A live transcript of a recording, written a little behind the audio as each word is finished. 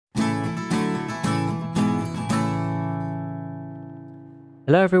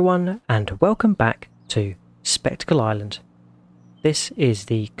Hello everyone and welcome back to Spectacle Island. This is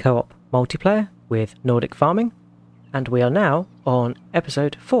the co-op multiplayer with Nordic Farming and we are now on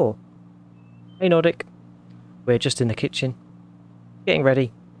episode 4. Hey Nordic, we're just in the kitchen getting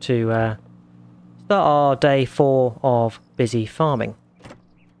ready to start our day 4 of busy farming.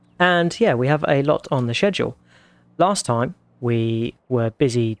 And yeah, we have a lot on the schedule. Last time we were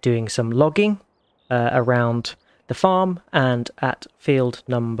busy doing some logging around the farm and at field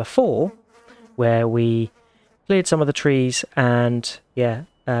number 4 where we cleared some of the trees and yeah,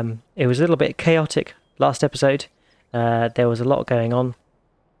 it was a little bit chaotic last episode. There was a lot going on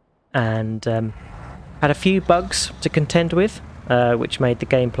and had a few bugs to contend with, which made the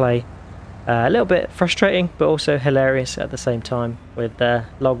gameplay a little bit frustrating but also hilarious at the same time, with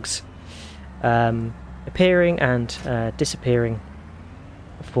logs appearing and disappearing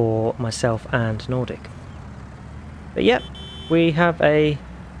for myself and Nordic. But yep, we have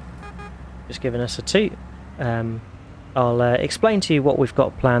just given us a toot. I'll explain to you what we've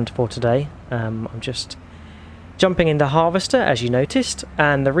got planned for today. I'm just jumping in the harvester, as you noticed,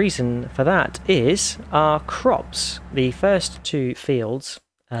 and the reason for that is our crops. The first two fields,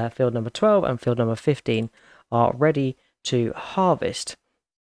 field number 12 and field number 15, are ready to harvest.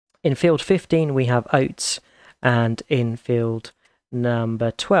 In field 15 we have oats, and in field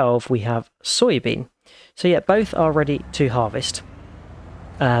number 12 we have soybean. So yeah, both are ready to harvest,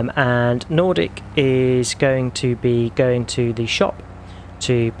 and Nordic is going to be going to the shop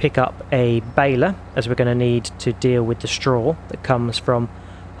to pick up a baler, as we're going to need to deal with the straw that comes from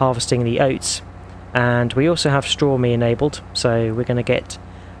harvesting the oats. And we also have straw me enabled, so we're going to get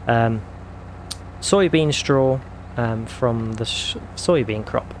soybean straw from the soybean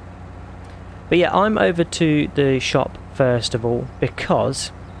crop. But yeah, I'm over to the shop first of all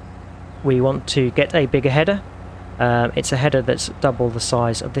because we want to get a bigger header. It's a header that's double the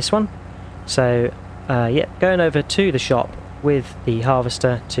size of this one. So yeah, going over to the shop with the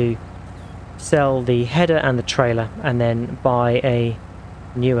harvester to sell the header and the trailer and then buy a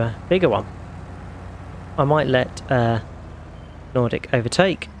newer, bigger one. I might let Nordic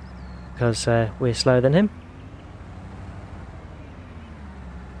overtake because we're slower than him.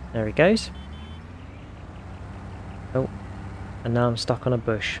 There he goes. Oh, and now I'm stuck on a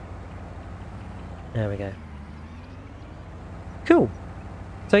bush. There we go. Cool.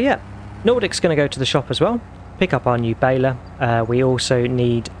 So yeah, Nordic's going to go to the shop as well, pick up our new baler. We also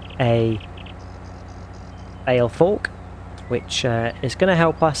need a bale fork, which is going to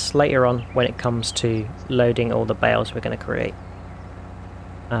help us later on when it comes to loading all the bales we're going to create.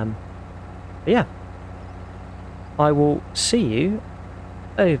 But yeah, I will see you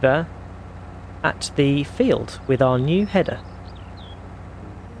over at the field with our new header.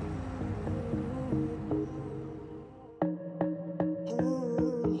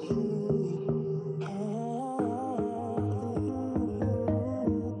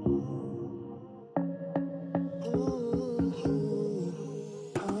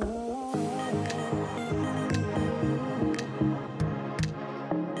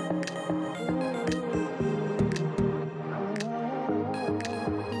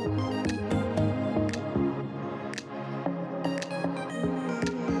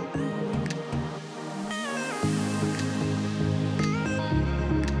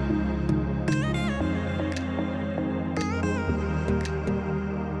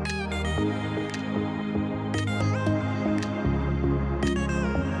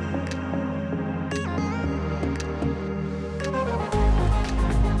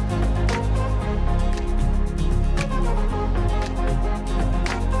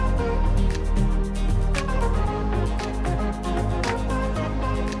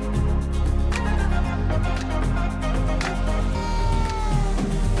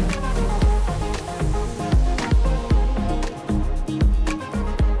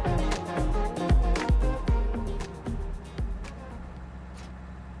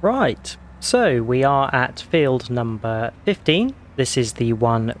 Right, so we are at field number 15. This is the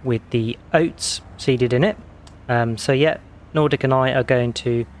one with the oats seeded in it. So yeah, Nordic and I are going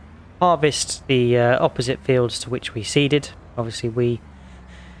to harvest the opposite fields to which we seeded. Obviously we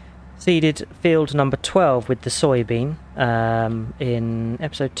seeded field number 12 with the soybean in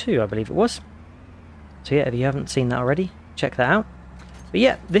episode 2, I believe it was. So yeah, if you haven't seen that already, check that out. But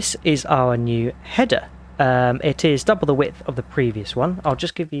yeah, this is our new header. It is double the width of the previous one. I'll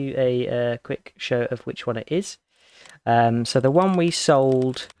just give you a quick show of which one it is. So the one we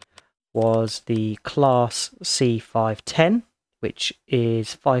sold was the Class C510, which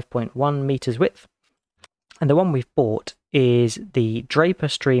is 5.1 meters width. And the one we've bought is the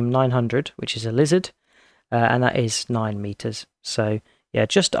Artemusprime 900, which is a lizard, and that is 9 meters. So yeah,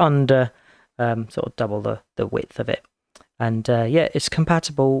 just under sort of double the width of it. And yeah, it's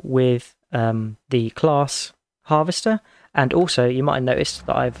compatible with the class harvester, and also you might have noticed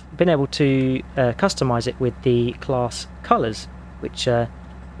that I've been able to customize it with the class colors, which yeah,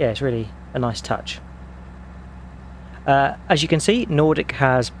 is really a nice touch. As you can see, Nordic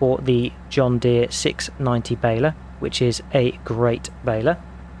has bought the John Deere 690 baler, which is a great baler,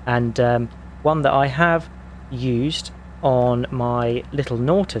 and one that I have used on my Little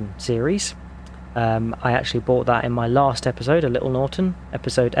Norton series. I actually bought that in my last episode, a Little Norton,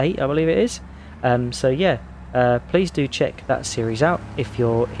 episode 8 I believe it is. So yeah, please do check that series out if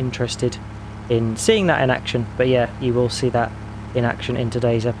you're interested in seeing that in action. But yeah, you will see that in action in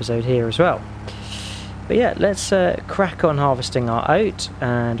today's episode here as well. But yeah, let's crack on harvesting our oat,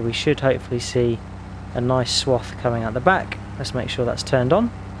 and we should hopefully see a nice swath coming out the back. Let's make sure that's turned on.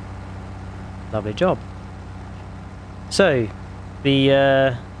 Lovely job. So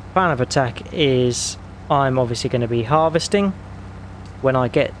the plan of attack is I'm obviously going to be harvesting. When I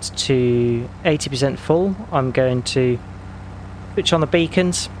get to 80% full, I'm going to switch on the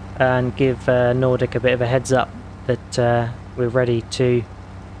beacons and give Nordic a bit of a heads up that we're ready to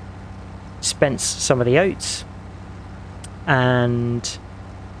dispense some of the oats. And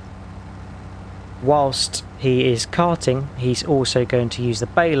whilst he is carting, he's also going to use the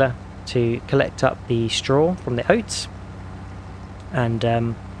baler to collect up the straw from the oats. And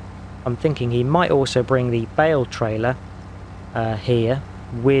I'm thinking he might also bring the bale trailer here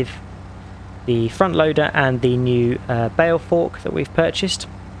with the front loader and the new bale fork that we've purchased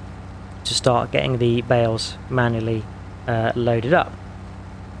to start getting the bales manually loaded up.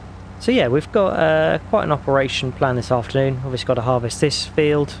 So yeah, we've got quite an operation planned this afternoon. Obviously got to harvest this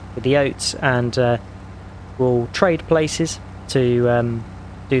field with the oats, and we'll trade places to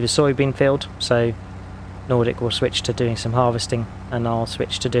do the soybean field. So Nordic will switch to doing some harvesting, and I'll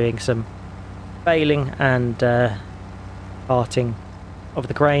switch to doing some baling and parting of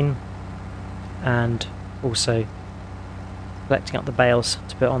the grain, and also collecting up the bales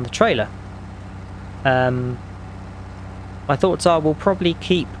to put on the trailer. My thoughts are we'll probably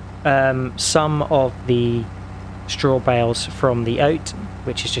keep some of the straw bales from the oat,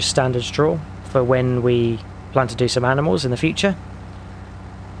 which is just standard straw, for when we plan to do some animals in the future.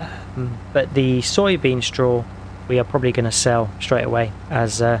 But the soybean straw we are probably going to sell straight away,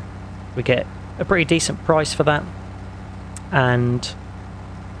 as we get a pretty decent price for that. And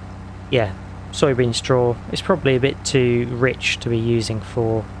yeah, soybean straw is probably a bit too rich to be using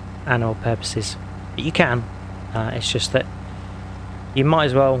for animal purposes, but you can. It's just that you might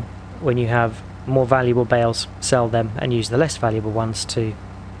as well, when you have more valuable bales, sell them and use the less valuable ones to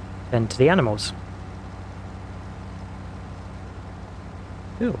tend to the animals.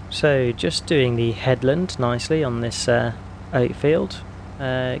 Cool. So just doing the headland nicely on this oat field,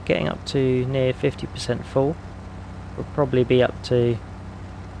 getting up to near 50% full. We'll probably be up to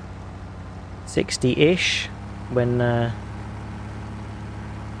 60-ish when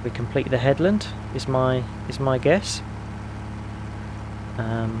we complete the headland, is my guess.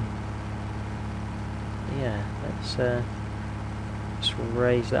 Yeah, let's just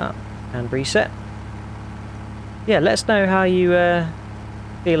raise that up and reset. Yeah, let us know how you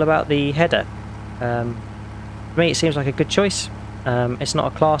feel about the header. For me, it seems like a good choice. It's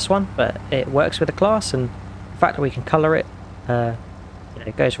not a class one, but it works with a class, and the fact that we can colour it,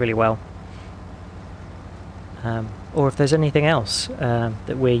 it goes really well. Or if there's anything else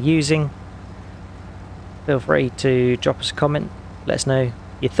that we're using, feel free to drop us a comment, let us know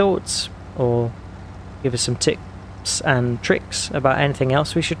your thoughts, or give us some tips and tricks about anything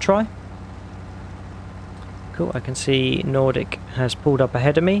else we should try. Cool, I can see Nordic has pulled up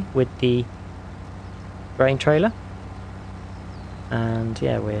ahead of me with the grain trailer, and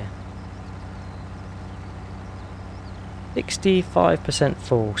yeah, we're 65%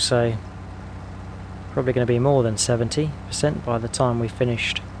 full, so probably going to be more than 70% by the time we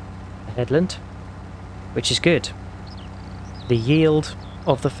finished the headland, which is good. The yield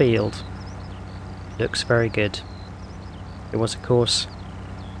of the field looks very good. It was, of course,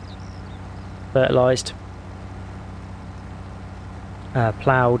 fertilised,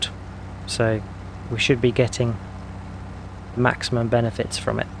 ploughed, so we should be getting the maximum benefits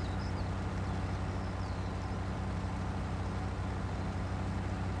from it.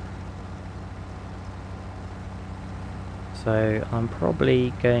 So I'm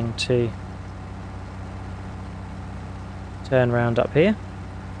probably going to turn round up here.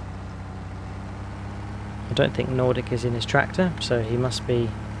 I don't think Nordic is in his tractor, so he must be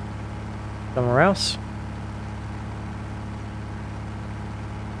somewhere else.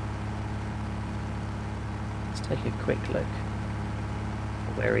 Let's take a quick look.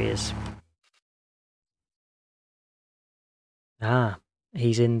 where he is. Ah,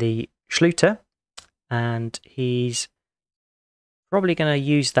 he's in the Schluter, and he's probably going to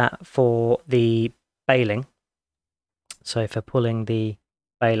use that for the baling. So for pulling the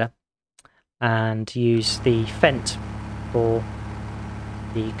baler, and use the fent for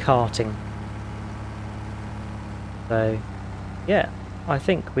the carting. So yeah, I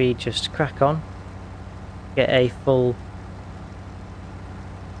think we just crack on, get a full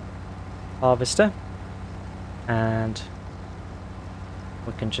harvester, and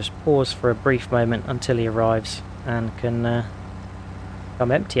we can just pause for a brief moment until he arrives and can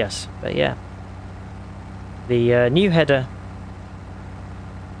come empty us. But yeah, the new header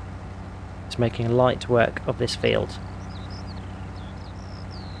is making light work of this field.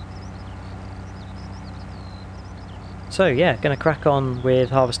 So yeah, going to crack on with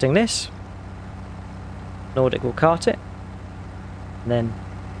harvesting this. Nordic will cart it, and then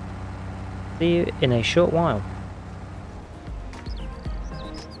see you in a short while.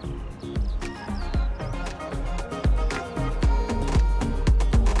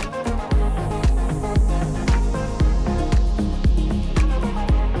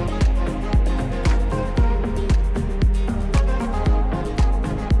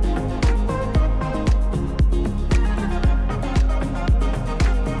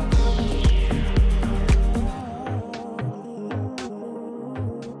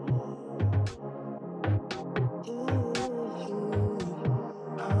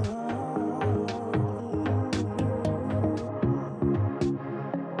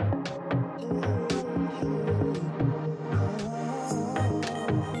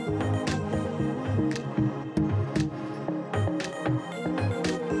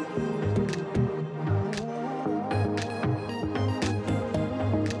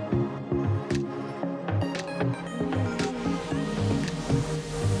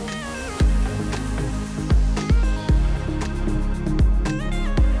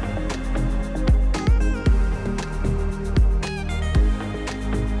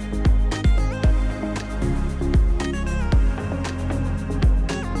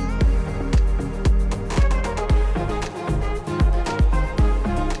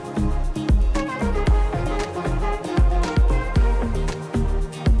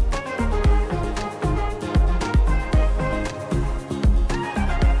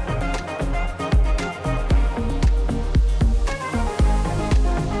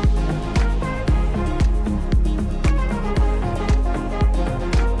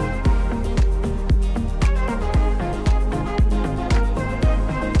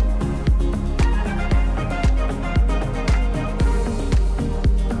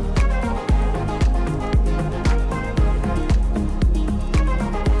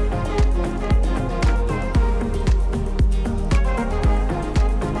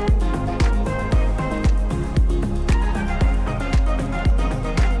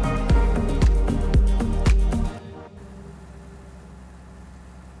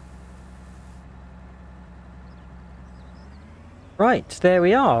 Right, there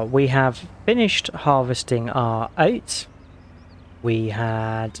we are. We have finished harvesting our oats. We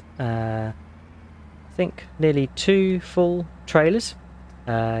had, I think, nearly 2 full trailers,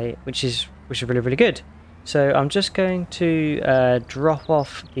 which is really good. So I'm just going to drop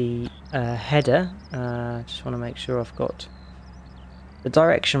off the header. Just want to make sure I've got the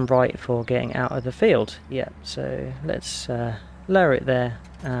direction right for getting out of the field. Yeah, so let's lower it there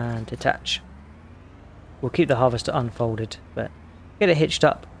and detach. We'll keep the harvester unfolded, but get it hitched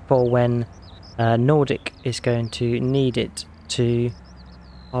up for when Nordic is going to need it to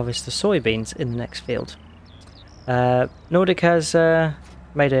harvest the soybeans in the next field. Nordic has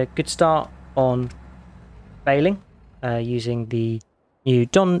made a good start on baling using the new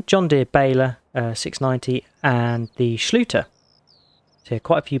John Deere baler 690 and the Schluter. So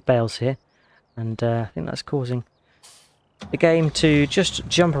quite a few bales here, and I think that's causing the game to just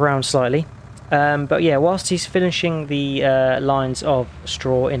jump around slightly. But yeah, whilst he's finishing the lines of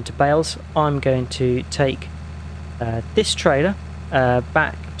straw into bales, I'm going to take this trailer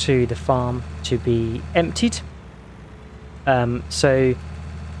back to the farm to be emptied. So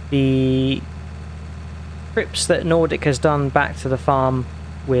the trips that Nordic has done back to the farm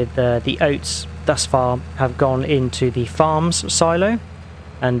with the oats thus far have gone into the farm's silo,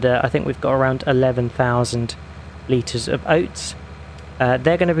 and I think we've got around 11,000 litres of oats. They're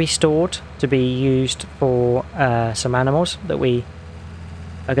going to be stored to be used for some animals that we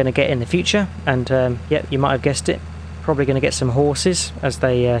are going to get in the future, and yeah, you might have guessed it, probably going to get some horses as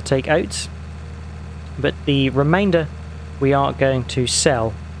they take oats. But the remainder we are going to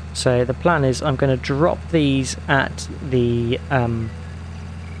sell. So the plan is I'm going to drop these at the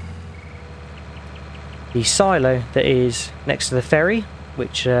the silo that is next to the ferry,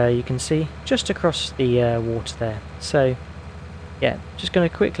 which you can see just across the water there. So yeah, just going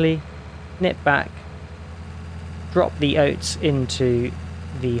to quickly nip back, drop the oats into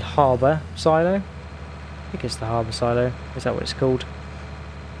the harbour silo. I think it's the harbour silo, is that what it's called?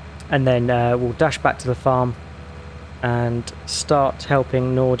 And then we'll dash back to the farm and start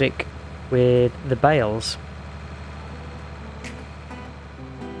helping Nordic with the bales.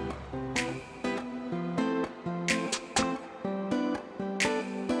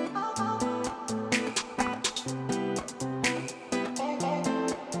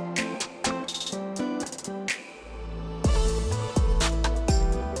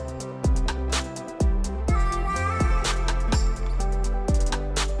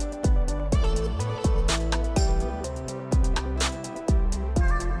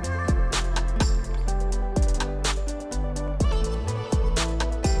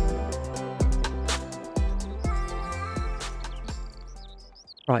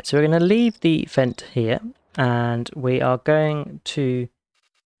 Right, so we're going to leave the vent here, and we are going to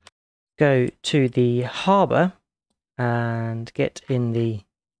go to the harbour and get in the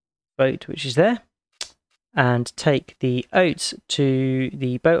boat which is there, and take the oats to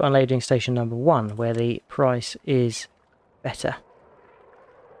the boat unloading station number 1, where the price is better.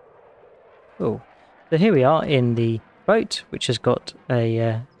 Cool. So here we are in the boat, which has got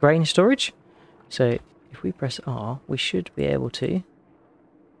a grain storage. So if we press R, we should be able to,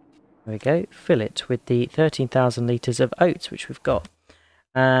 there we go, fill it with the 13,000 litres of oats which we've got.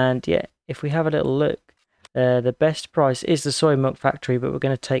 And yeah, if we have a little look, the best price is the soy milk factory, but we're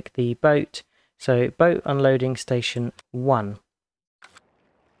going to take the boat. So boat unloading station 1.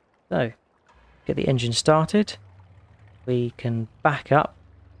 So get the engine started. We can back up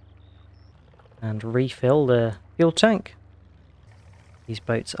and refill the fuel tank. These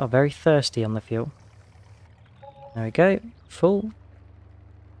boats are very thirsty on the fuel. There we go, full.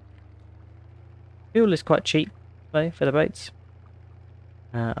 Fuel is quite cheap though for the boats.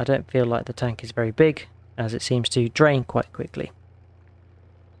 I don't feel like the tank is very big, as it seems to drain quite quickly.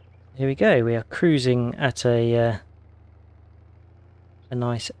 Here we go, we are cruising at a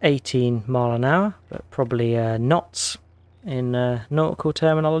nice 18 mile an hour, but probably knots in nautical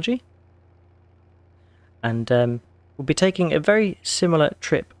terminology. And we'll be taking a very similar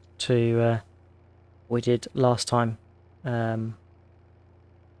trip to what we did last time.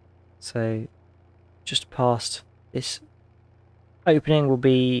 So just past this opening, we'll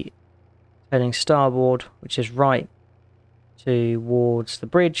be turning starboard, which is right towards the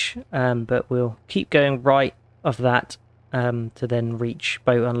bridge, but we'll keep going right of that to then reach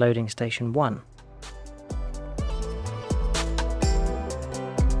boat unloading station 1.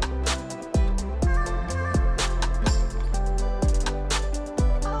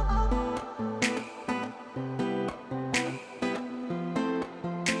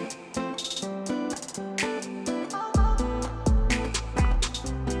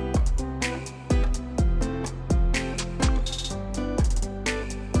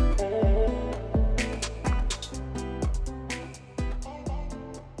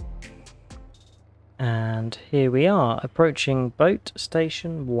 And here we are, approaching boat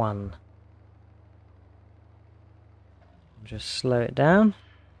station 1. Just slow it down.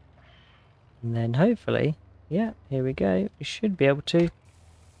 And then hopefully, yeah, here we go. We should be able to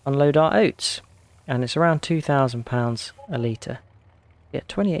unload our oats. And it's around £2,000 a litre. Yeah,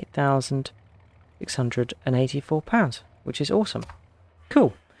 £28,684, which is awesome.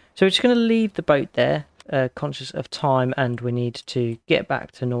 Cool. So we're just going to leave the boat there. Conscious of time, and we need to get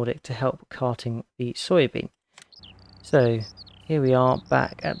back to Nordic to help carting the soybean. So here we are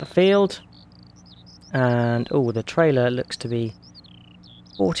back at the field, and oh, the trailer looks to be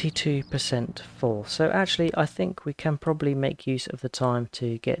 42% full. So actually I think we can probably make use of the time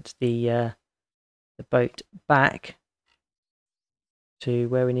to get the boat back to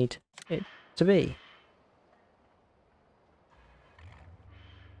where we need it to be.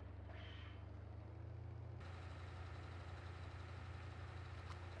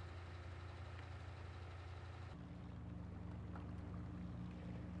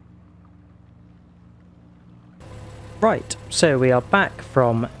 Right, so we are back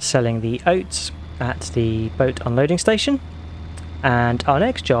from selling the oats at the boat unloading station, and our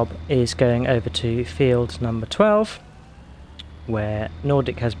next job is going over to field number 12, where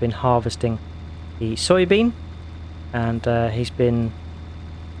Nordic has been harvesting the soybean, and he's been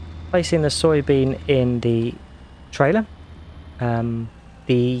placing the soybean in the trailer. The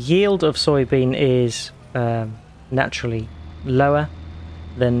yield of soybean is naturally lower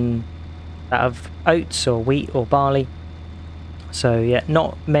than that of oats or wheat or barley, so yeah,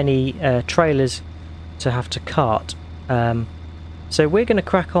 not many trailers to have to cart. So we're going to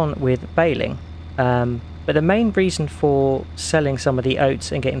crack on with baling. But the main reason for selling some of the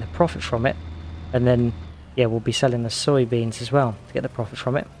oats and getting the profit from it, and then yeah, we'll be selling the soybeans as well to get the profit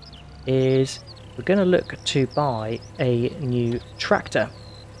from it, is we're going to look to buy a new tractor.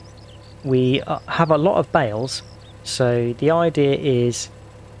 We have a lot of bales, so the idea is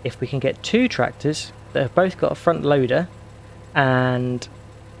if we can get 2 tractors that have both got a front loader and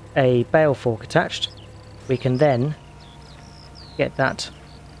a bale fork attached, we can then get that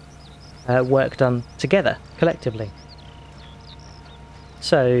work done together, collectively.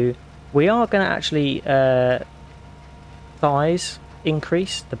 So we are going to actually size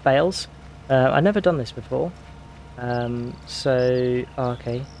increase the bales. I've never done this before. So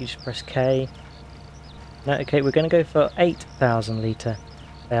okay, you just press K. No, okay, we're going to go for 8,000 litre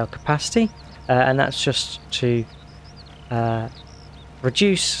bale capacity, and that's just to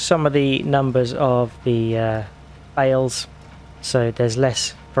reduce some of the numbers of the bales, so there's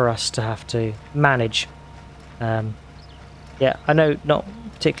less for us to have to manage. Yeah, I know not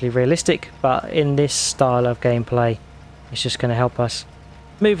particularly realistic, but in this style of gameplay it's just going to help us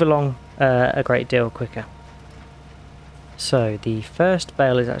move along a great deal quicker. So the first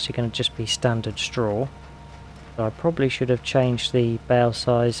bale is actually going to just be standard straw, so I probably should have changed the bale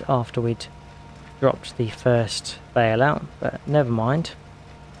size after we'd dropped the first bale out, but never mind.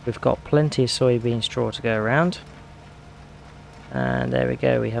 We've got plenty of soybean straw to go around. And there we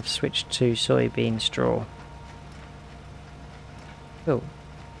go, we have switched to soybean straw. Cool.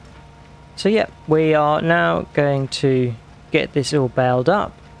 So yeah, we are now going to get this all baled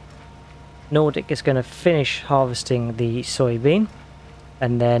up. Nordic is going to finish harvesting the soybean,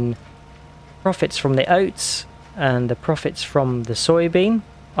 and then profits from the oats and the profits from the soybean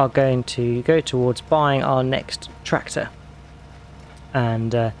are going to go towards buying our next tractor.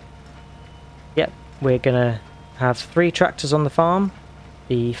 And yep, we're going to have 3 tractors on the farm: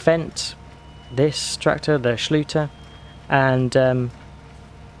 the Fendt, this tractor, the Schluter, and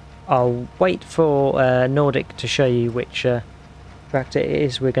I'll wait for Nordic to show you which tractor it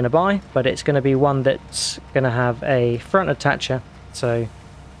is we're going to buy, but it's going to be one that's going to have a front attacher, so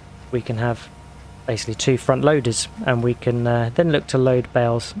we can have basically 2 front loaders, and we can then look to load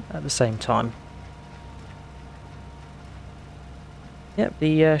bales at the same time. Yep,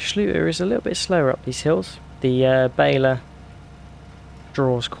 the Schluter is a little bit slower up these hills. The baler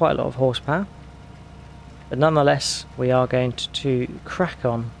draws quite a lot of horsepower, but nonetheless we are going to crack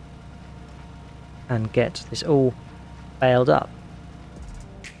on and get this all baled up.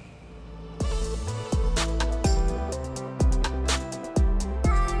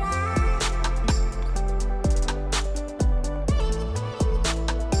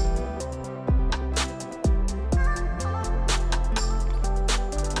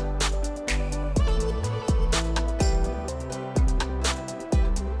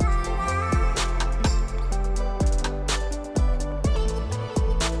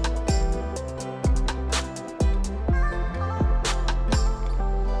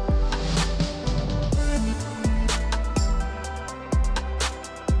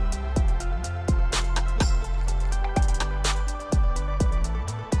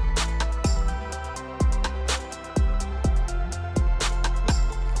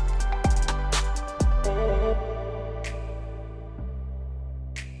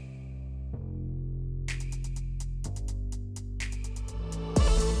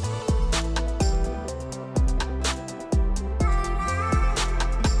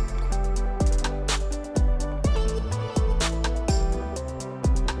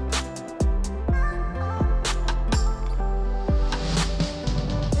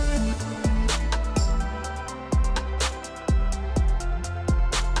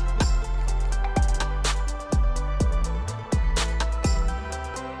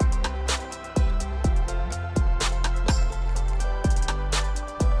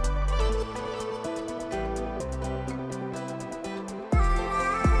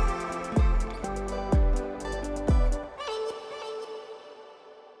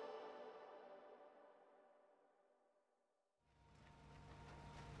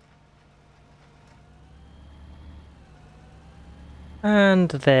 And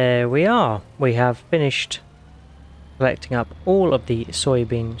there we are. We have finished collecting up all of the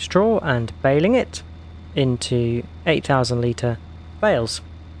soybean straw and baling it into 8,000 litre bales.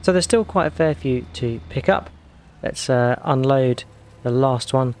 So there's still quite a fair few to pick up. Let's unload the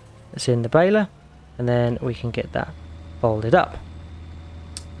last one that's in the baler, and then we can get that folded up.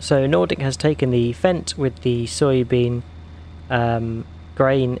 So Nordic has taken the Fendt with the soybean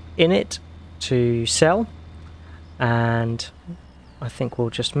grain in it to sell, and I think we'll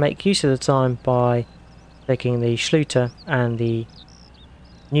just make use of the time by taking the Schluter and the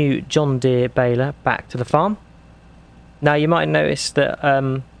new John Deere baler back to the farm. Now you might notice that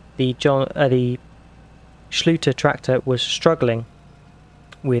the Schluter tractor was struggling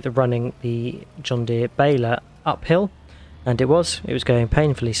with running the John Deere baler uphill, and it was going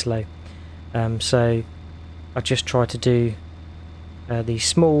painfully slow. So I just tried to do these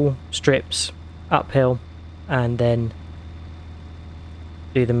small strips uphill and then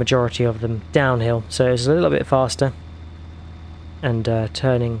do the majority of them downhill, so it's a little bit faster, and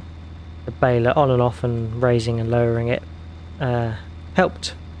turning the baler on and off and raising and lowering it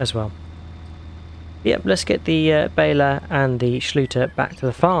helped as well. Yep, let's get the baler and the Schluter back to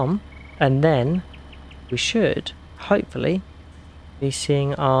the farm, and then we should hopefully be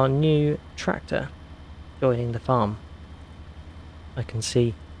seeing our new tractor joining the farm. I can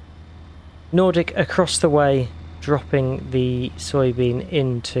see Nordic across the way dropping the soybean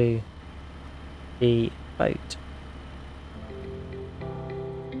into the boat.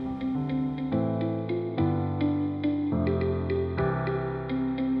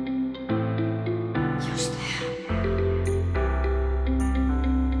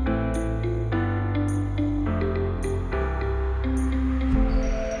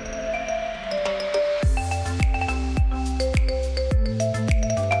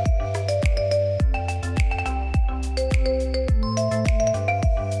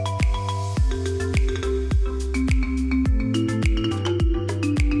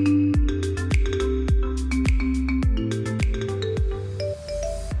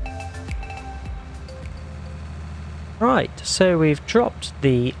 Right, so we've dropped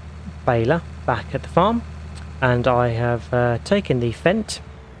the baler back at the farm, and I have taken the Fendt,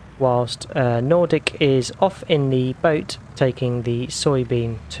 whilst Nordic is off in the boat taking the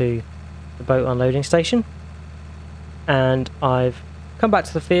soybean to the boat unloading station. And I've come back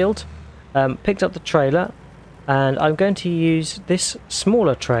to the field, picked up the trailer, and I'm going to use this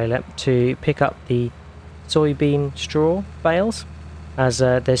smaller trailer to pick up the soybean straw bales, as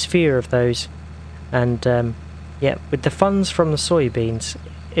there's fewer of those, and yeah, with the funds from the soybeans,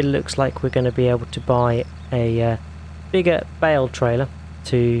 it looks like we're going to be able to buy a bigger bale trailer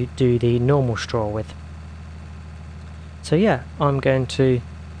to do the normal straw with. So yeah, I'm going to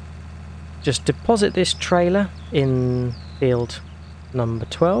just deposit this trailer in field number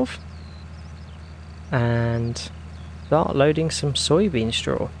 12 and start loading some soybean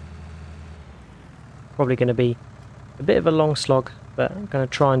straw. Probably going to be a bit of a long slog, but I'm going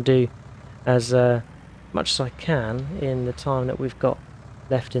to try and do as much as I can in the time that we've got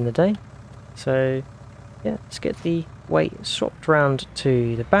left in the day. So yeah, let's get the weight swapped round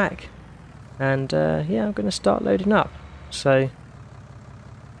to the back, and yeah, I'm going to start loading up. So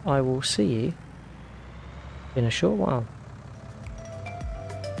I will see you in a short while.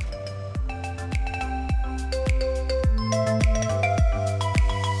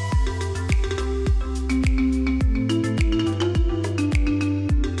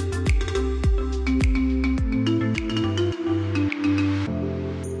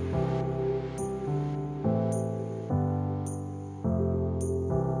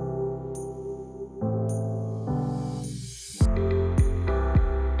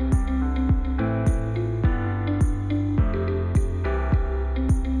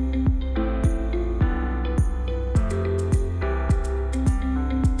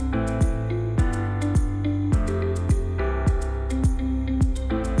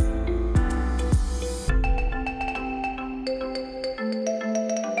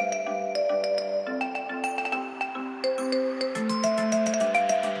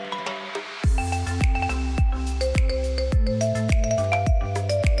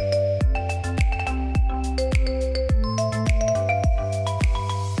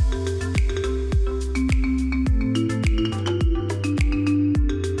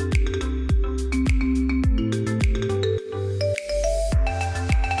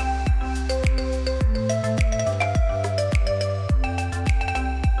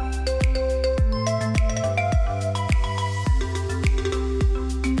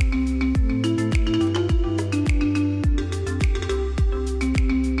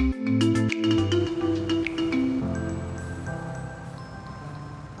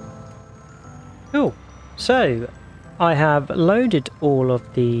 Cool. So I have loaded all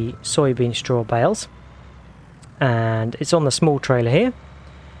of the soybean straw bales, and it's on the small trailer here.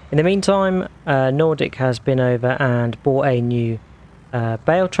 In the meantime, Nordic has been over and bought a new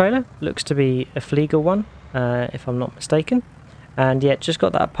bale trailer. Looks to be a Fliegl one, if I'm not mistaken. And yeah, just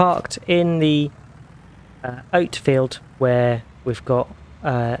got that parked in the oat field, where we've got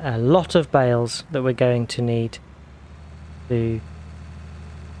a lot of bales that we're going to need to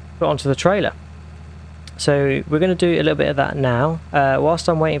put onto the trailer. So we're going to do a little bit of that now. Whilst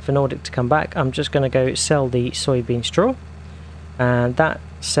I'm waiting for Nordic to come back, I'm just going to go sell the soybean straw, and that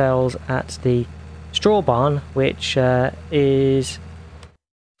sells at the straw barn, which is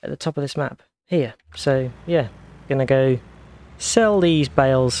at the top of this map here. So yeah, gonna go sell these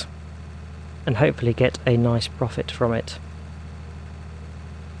bales and hopefully get a nice profit from it.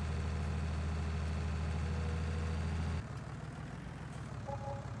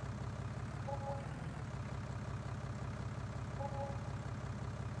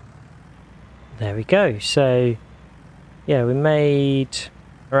 There we go. So yeah, we made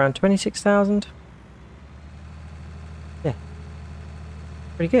around 26,000. Yeah,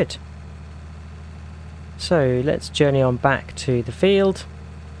 pretty good. So let's journey on back to the field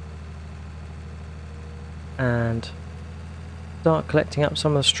and start collecting up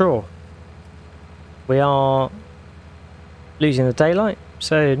some of the straw. We are losing the daylight,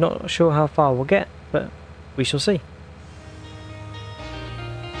 so not sure how far we'll get, but we shall see.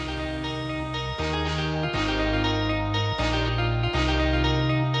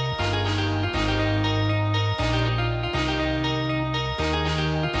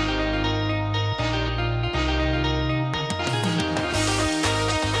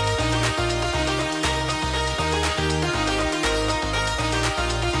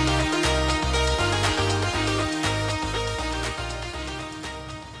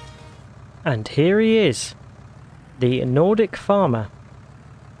 And here he is, the Nordic farmer,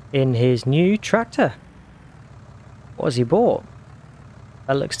 in his new tractor. What has he bought?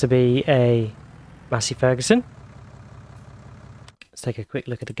 That looks to be a Massey Ferguson. Let's take a quick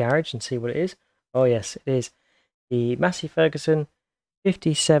look at the garage and see what it is. Oh yes, it is the Massey Ferguson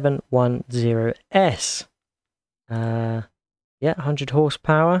 5710S. Yeah, 100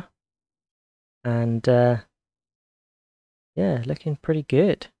 horsepower. And yeah, looking pretty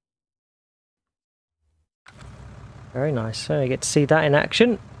good. Very nice. So you get to see that in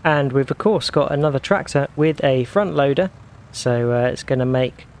action, and we've of course got another tractor with a front loader, so it's going to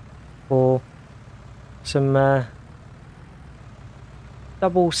make for some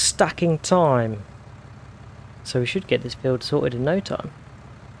double stacking time. So we should get this field sorted in no time.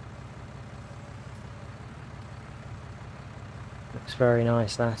 Looks very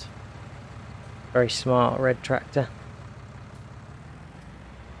nice, that. Very smart red tractor.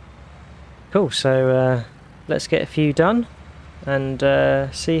 Cool, so let's get a few done and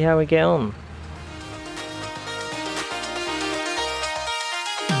see how we get on.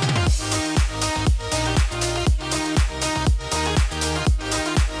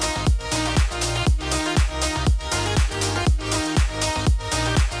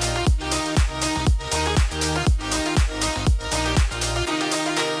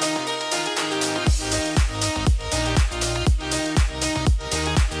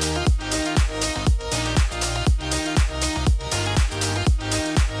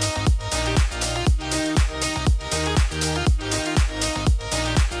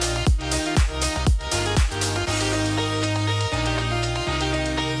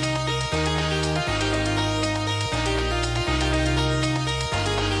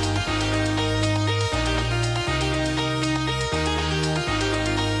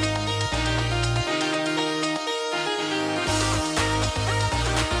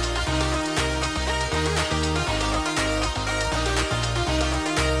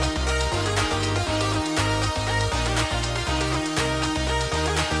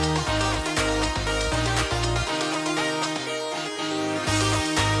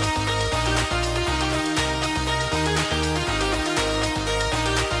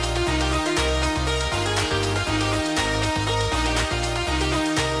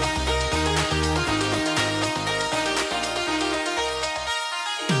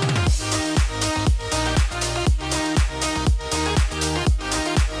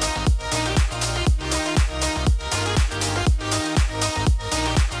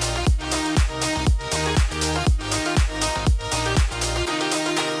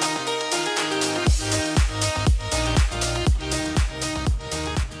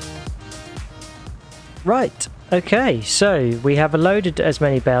 Right, okay, so we have loaded as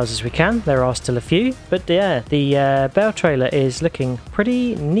many bales as we can. There are still a few, but yeah, the bale trailer is looking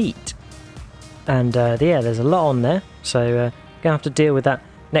pretty neat. And yeah, there's a lot on there, so gonna have to deal with that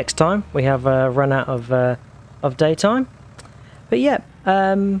next time. We have run out of daytime. But yeah,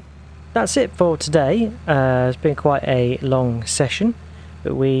 that's it for today. It's been quite a long session,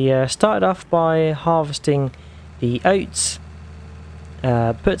 but we started off by harvesting the oats.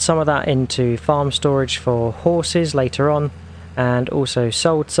 Put some of that into farm storage for horses later on, and also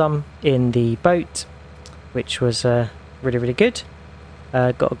sold some in the boat, which was really good.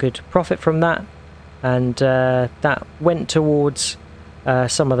 Got a good profit from that, and that went towards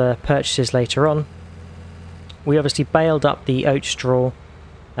some of the purchases later on. We obviously baled up the oat straw,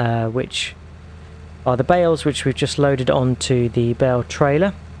 which are the bales which we've just loaded onto the bale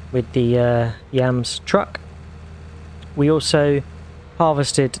trailer with the yams truck. We also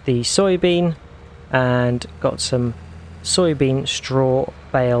harvested the soybean and got some soybean straw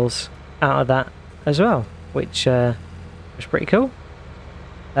bales out of that as well, which was pretty cool.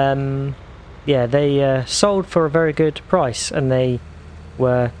 Yeah, they sold for a very good price, and they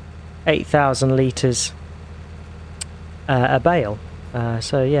were 8,000 litres a bale.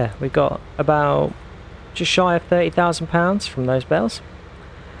 So yeah, we got about just shy of £30,000 from those bales.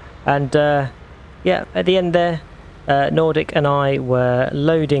 And yeah, at the end there, Nordic and I were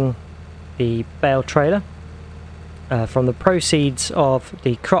loading the bale trailer from the proceeds of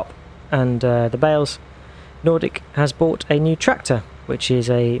the crop and the bales. Nordic has bought a new tractor, which is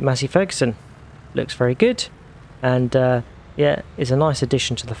a Massey Ferguson. Looks very good, and yeah, is a nice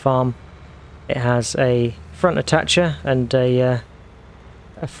addition to the farm. It has a front attacher and a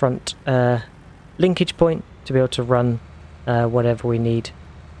front linkage point to be able to run whatever we need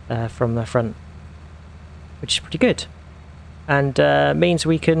from the front, which is pretty good, and means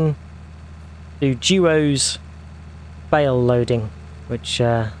we can do duos bale loading, which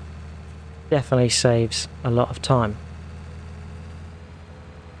definitely saves a lot of time.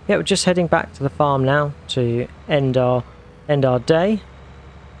 Yeah, we're just heading back to the farm now to end our day.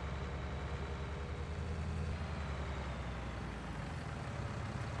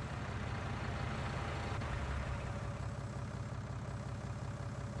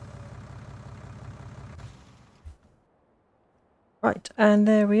 Right, and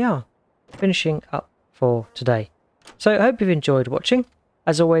there we are, finishing up for today. So I hope you've enjoyed watching.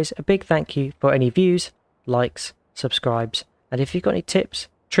 As always, a big thank you for any views, likes, subscribes, and if you've got any tips,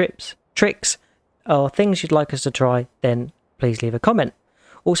 tricks, or things you'd like us to try, then please leave a comment.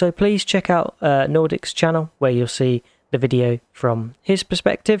 Also, please check out Nordic's channel, where you'll see the video from his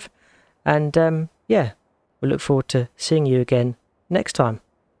perspective. And yeah, we look forward to seeing you again next time.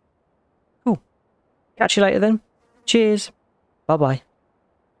 Cool. Catch you later then. Cheers. Bye bye.